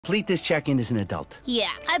Complete this check-in as an adult. Yeah,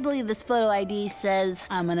 I believe this photo ID says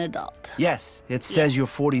I'm an adult. Yes, it says you're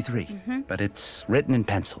 43, but it's written in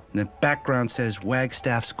pencil. The background says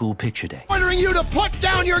Wagstaff School Picture Day. Ordering you to put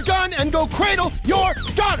down your gun and go cradle your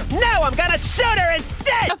daughter! No, I'm gonna shoot her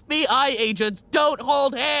instead! FBI agents don't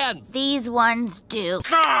hold hands! These ones do.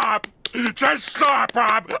 Stop! Just stop,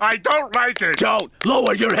 Bob! I don't like it! Don't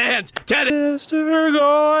lower your hands! Teddy! Mr.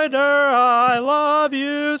 Goiner, I love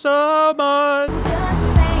you so much.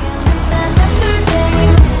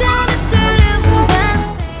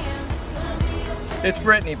 It's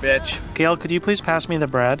Brittany, bitch. Gail, could you please pass me the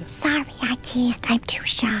bread? Sorry, I can't. I'm too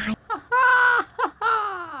shy.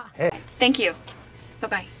 Hey. Thank you.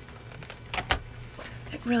 Bye-bye.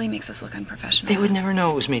 It really makes us look unprofessional. They would never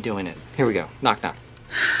know it was me doing it. Here we go. Knock, knock.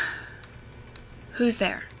 Who's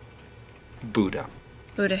there? Buddha.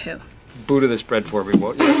 Buddha who? Buddha this bread for me,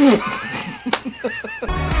 won't you?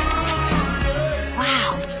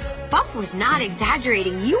 Wow. Buck was not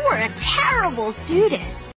exaggerating. You were a terrible student.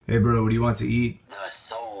 Hey bro, what do you want to eat? The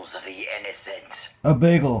souls of the innocent. A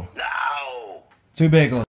bagel. No! 2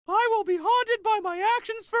 bagels. I will be haunted by my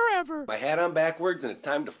actions forever. My hat on backwards and it's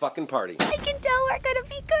time to fucking party. I can tell we're gonna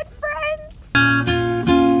be good friends.